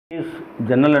Is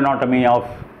general anatomy of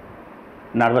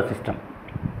nervous system.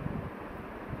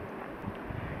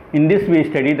 In this we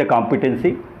study the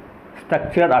competency,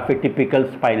 structure of a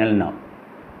typical spinal nerve.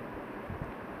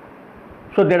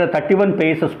 So there are 31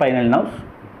 pairs of spinal nerves.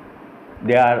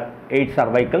 They are 8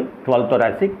 cervical, 12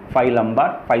 thoracic, 5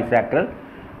 lumbar, 5 sacral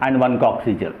and 1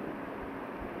 coccygeal.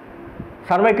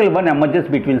 Cervical 1 emerges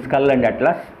between skull and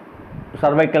atlas.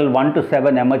 Cervical 1 to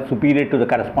 7 emerge superior to the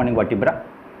corresponding vertebra.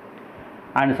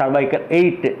 And cervical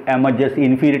 8 emerges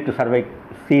inferior to cervical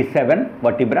C7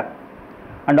 vertebra,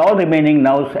 and all remaining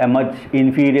nerves emerge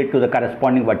inferior to the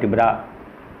corresponding vertebra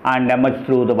and emerge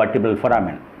through the vertebral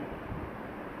foramen.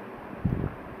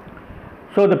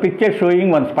 So the picture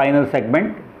showing one spinal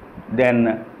segment,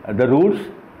 then the roots,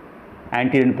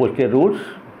 anterior and posterior roots,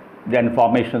 then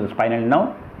formation of the spinal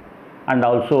nerve and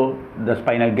also the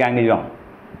spinal ganglion.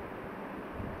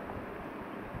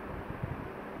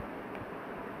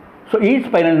 So each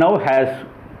spinal nerve has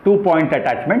 2-point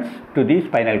attachments to the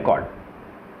spinal cord.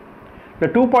 The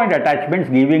 2-point attachments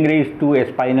giving rise to a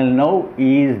spinal nerve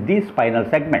is the spinal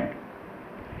segment.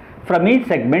 From each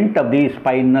segment of the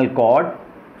spinal cord,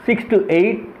 6 to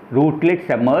 8 rootlets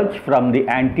emerge from the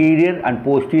anterior and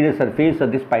posterior surface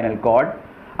of the spinal cord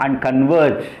and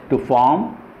converge to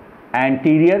form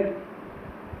anterior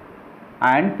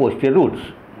and posterior roots.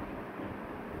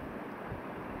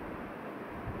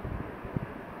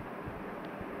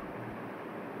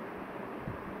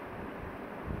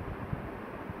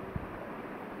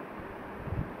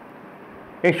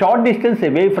 A short distance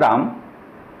away from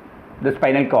the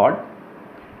spinal cord,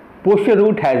 posterior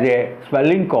root has a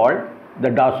swelling called the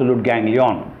dorsal root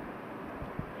ganglion.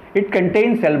 It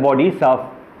contains cell bodies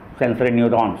of sensory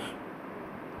neurons.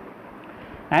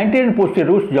 Anterior and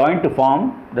posterior roots join to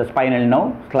form the spinal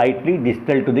nerve slightly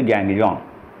distal to the ganglion.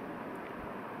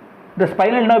 The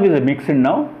spinal nerve is a mixed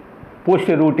nerve.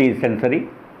 Posterior root is sensory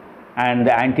and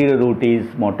the anterior root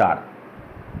is motor.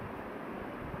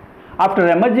 After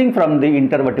emerging from the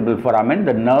intervertebral foramen,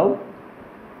 the nerve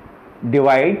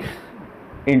divides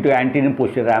into anterior and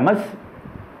posterior ramus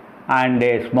and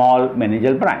a small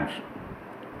meningeal branch.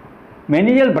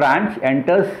 Meningeal branch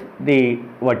enters the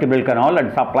vertebral canal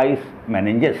and supplies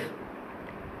meninges.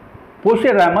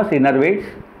 Posterior ramus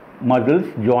innervates muscles,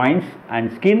 joints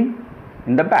and skin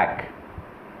in the back.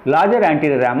 Larger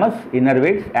anterior ramus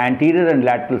innervates anterior and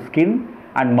lateral skin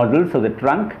and muscles of the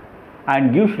trunk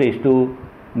and gives rise to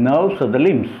nerves of the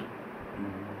limbs.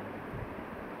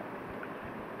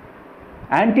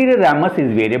 Anterior ramus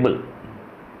is variable.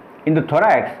 In the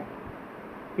thorax,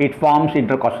 it forms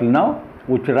intercostal nerve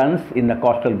which runs in the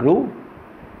costal groove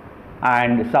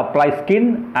and supplies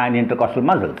skin and intercostal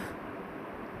muscles.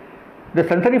 The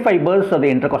sensory fibers of the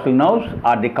intercostal nerves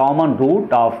are the common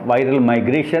route of viral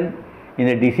migration in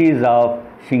the disease of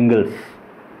shingles.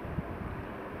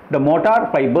 The motor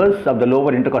fibers of the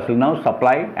lower intercostal nerve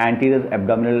supply anterior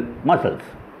abdominal muscles.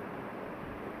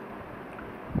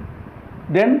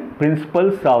 Then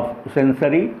principles of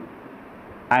sensory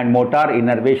and motor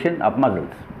innervation of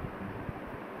muscles.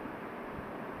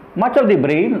 Much of the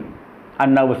brain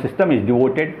and nervous system is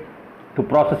devoted to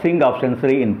processing of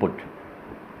sensory input.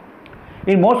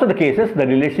 In most of the cases, the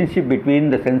relationship between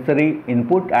the sensory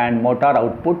input and motor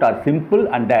output are simple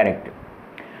and direct.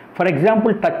 For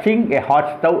example, touching a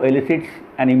hot stove elicits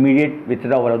an immediate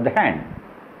withdrawal of the hand.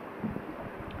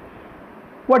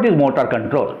 What is motor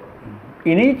control?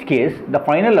 In each case, the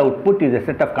final output is a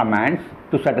set of commands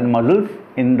to certain muscles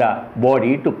in the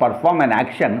body to perform an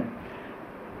action.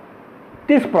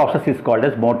 This process is called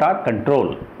as motor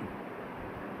control.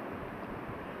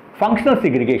 Functional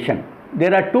segregation.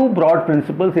 There are two broad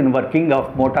principles in working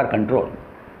of motor control.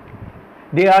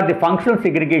 They are the functional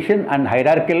segregation and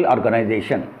hierarchical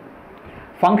organization.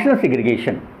 Functional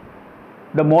segregation.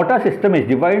 The motor system is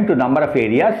divided into a number of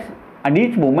areas and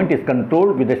each movement is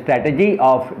controlled with the strategy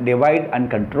of divide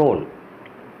and control.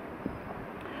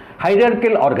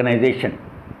 Hierarchical organization.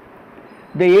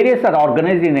 The areas are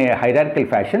organized in a hierarchical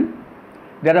fashion.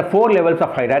 There are 4 levels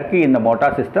of hierarchy in the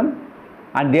motor system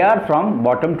and they are from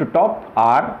bottom to top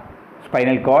are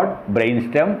spinal cord,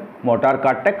 brainstem, motor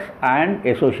cortex and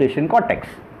association cortex.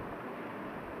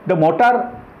 The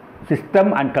motor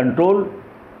system and control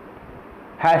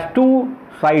has 2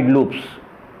 side loops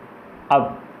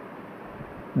of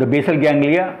the basal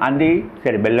ganglia and the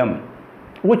cerebellum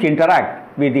which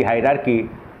interact with the hierarchy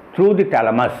through the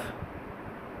thalamus.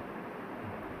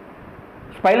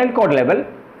 Spinal cord level,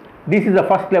 this is the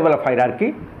first level of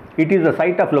hierarchy. It is the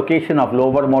site of location of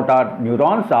lower motor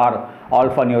neurons or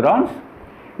alpha neurons.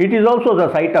 It is also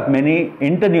the site of many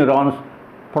interneurons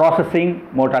processing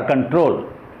motor control.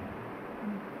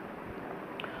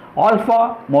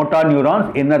 Alpha motor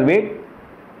neurons innervate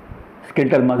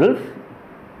skeletal muscles.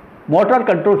 Motor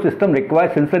control system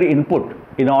requires sensory input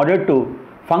in order to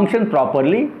function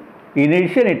properly. In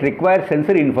addition, it requires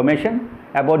sensory information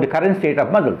about the current state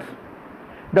of muscles.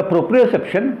 The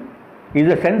proprioception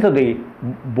is a sense of the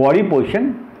body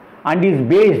position and is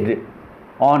based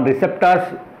on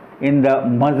receptors in the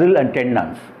muscle and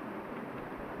tendons.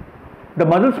 The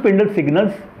muscle spindle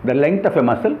signals the length of a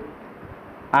muscle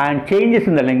and changes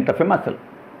in the length of a muscle.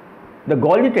 The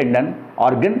Golgi tendon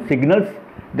organ signals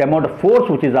the amount of force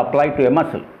which is applied to a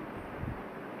muscle.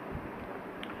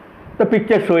 The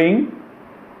picture showing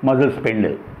muscle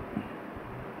spindle.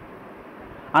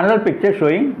 Another picture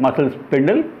showing muscle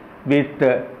spindle with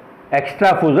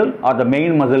extrafusal or the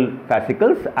main muscle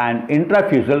fascicles and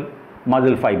intrafusal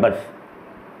muscle fibers.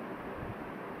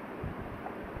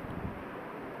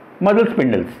 Muscle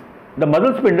spindles. The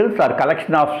muscle spindles are a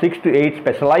collection of 6 to 8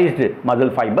 specialized muscle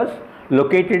fibers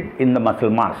located in the muscle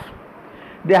mass.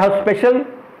 They have special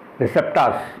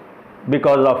receptors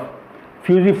because of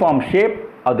fusiform shape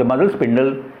of the muscle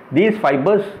spindle. These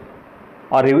fibers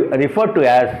are referred to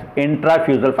as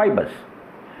intrafusal fibers.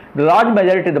 The large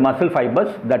majority of the muscle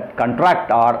fibers that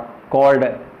contract are called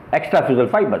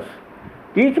extrafusal fibers.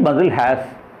 Each muscle has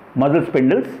muscle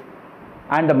spindles,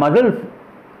 and the muscles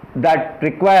that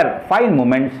require fine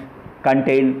movements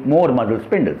contain more muscle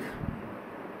spindles.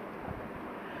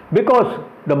 Because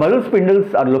the muscle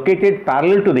spindles are located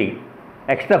parallel to the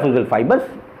extrafusal fibers,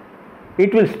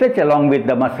 it will stretch along with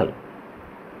the muscle.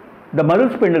 The muscle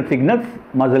spindle signals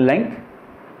muscle length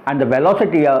and the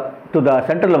velocity to the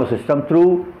central nervous system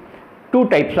through two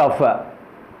types of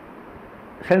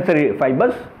sensory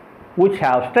fibers which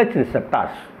have stretch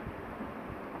receptors.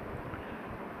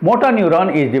 Motor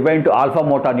neuron is divided into alpha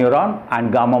motor neuron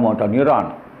and gamma motor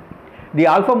neuron. The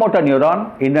alpha motor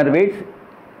neuron innervates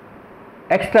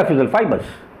extrafusal fibers.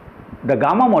 The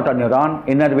gamma motor neuron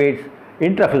innervates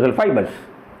intrafusal fibers.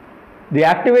 The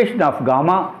activation of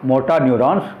gamma motor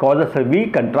neurons causes a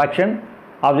weak contraction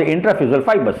of the intrafusal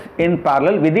fibers in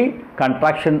parallel with the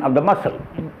contraction of the muscle.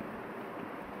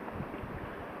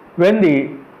 When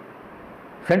the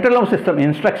central nervous system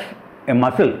instructs a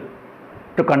muscle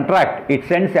to contract, it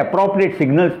sends appropriate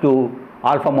signals to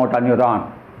alpha motor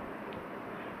neuron.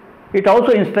 It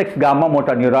also instructs gamma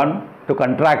motor neuron to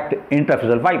contract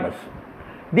intrafusal fibers.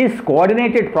 This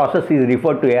coordinated process is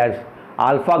referred to as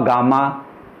alpha gamma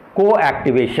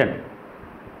co-activation.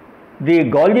 The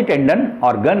Golgi tendon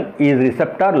organ is a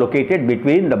receptor located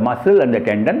between the muscle and the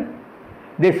tendon.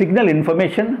 They signal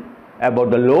information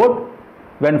about the load.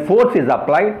 When force is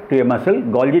applied to a muscle,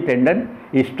 Golgi tendon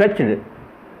is stretched.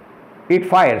 It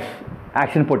fires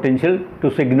action potential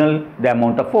to signal the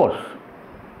amount of force.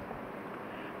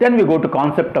 Then we go to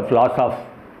concept of loss of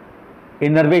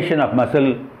innervation of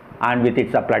muscle and with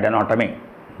its applied anatomy.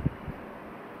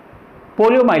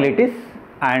 Poliomyelitis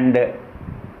and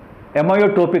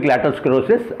amyotrophic lateral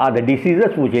sclerosis are the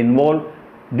diseases which involve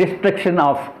destruction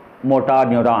of motor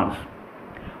neurons.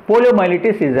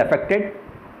 Poliomyelitis is affected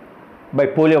by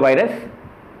poliovirus,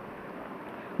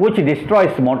 which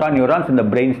destroys motor neurons in the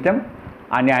brainstem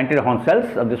and the anterior horn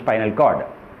cells of the spinal cord.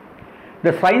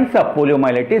 The signs of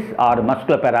poliomyelitis are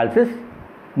muscular paralysis,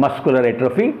 muscular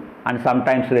atrophy, and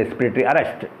sometimes respiratory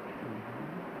arrest.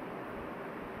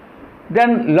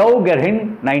 Then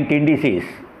Lou-Gehrig-19 disease.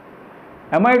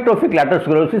 Amyotrophic lateral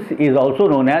sclerosis is also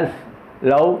known as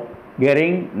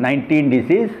Lou-Gehrig-19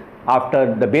 disease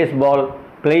after the baseball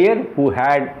player who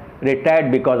had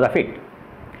retired because of it.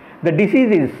 The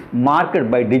disease is marked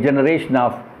by degeneration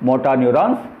of motor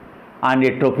neurons and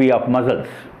atrophy of muscles.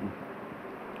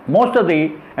 Most of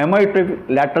the amyotrophic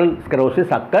lateral sclerosis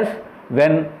occurs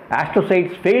when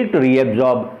astrocytes fail to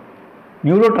reabsorb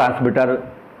neurotransmitter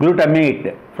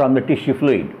glutamate from the tissue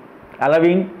fluid,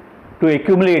 allowing to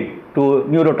accumulate to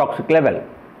neurotoxic level.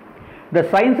 The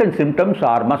signs and symptoms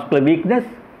are muscular weakness,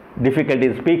 difficulty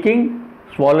in speaking,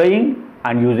 swallowing,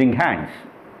 and using hands.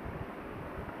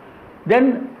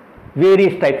 Then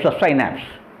various types of synapse.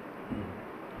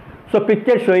 So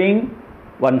picture showing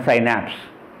one synapse.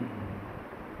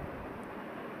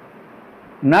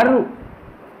 Nerve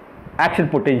action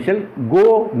potential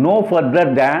go no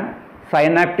further than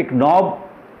synaptic knob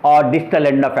or distal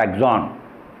end of axon.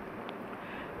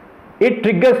 It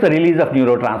triggers the release of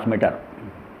neurotransmitter.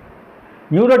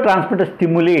 Neurotransmitter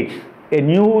stimulates a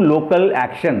new local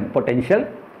action potential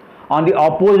on the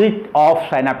opposite of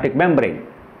synaptic membrane.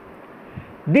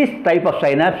 This type of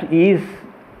synapse is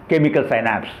chemical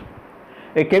synapse.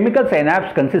 A chemical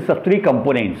synapse consists of three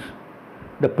components: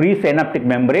 the presynaptic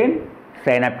membrane,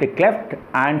 synaptic cleft,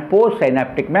 and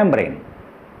postsynaptic membrane.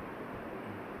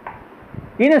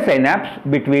 In a synapse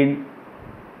between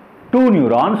two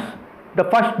neurons, the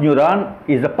first neuron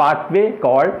is a pathway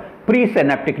called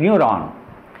presynaptic neuron.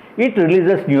 It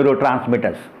releases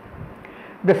neurotransmitters.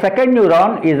 The second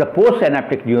neuron is a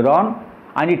postsynaptic neuron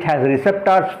and it has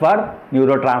receptors for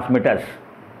neurotransmitters.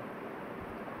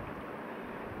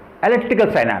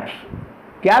 Electrical synapse.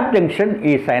 Gap junction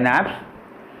is synapse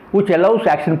which allows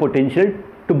action potential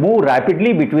to move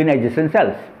rapidly between adjacent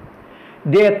cells.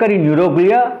 They occur in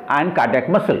neuroglia and cardiac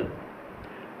muscle.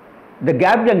 The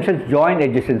gap junctions join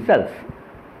adjacent cells.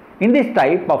 In this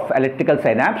type of electrical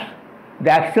synapse,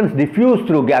 the actions diffuse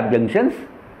through gap junctions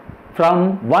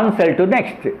from one cell to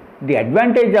next. The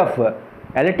advantage of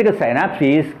electrical synapse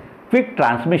is quick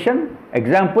transmission,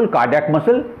 example cardiac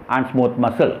muscle and smooth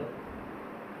muscle.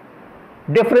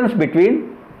 Difference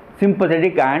between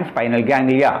sympathetic and spinal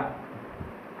ganglia.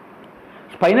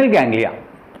 Spinal ganglia.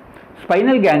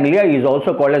 Spinal ganglia is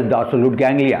also called as dorsal root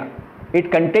ganglia.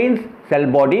 It contains cell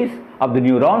bodies of the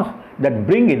neurons that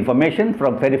bring information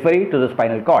from periphery to the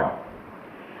spinal cord.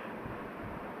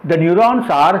 The neurons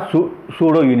are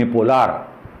pseudo-unipolar.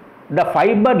 The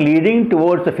fiber leading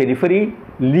towards the periphery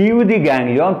leave the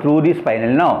ganglion through the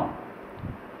spinal nerve.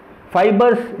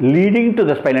 Fibers leading to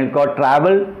the spinal cord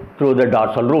travel through the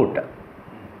dorsal root.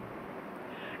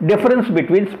 Difference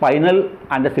between spinal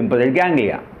and the sympathetic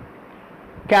ganglia.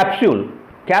 Capsule.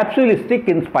 Capsule is thick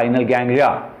in spinal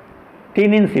ganglia,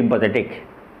 thin in sympathetic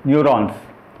neurons.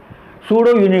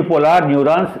 Pseudo-unipolar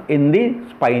neurons in the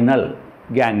spinal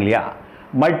ganglia,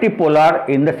 multipolar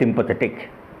in the sympathetic.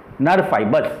 Nerve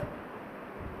fibers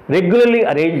regularly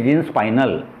arranged in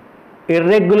spinal,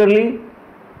 irregularly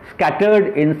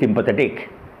scattered in sympathetic.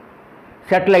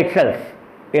 Satellite cells.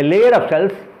 A layer of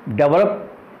cells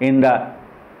develop in the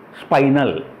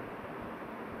spinal.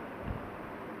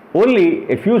 Only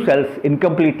a few cells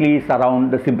incompletely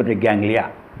surround the sympathetic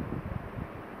ganglia.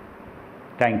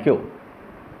 Thank you.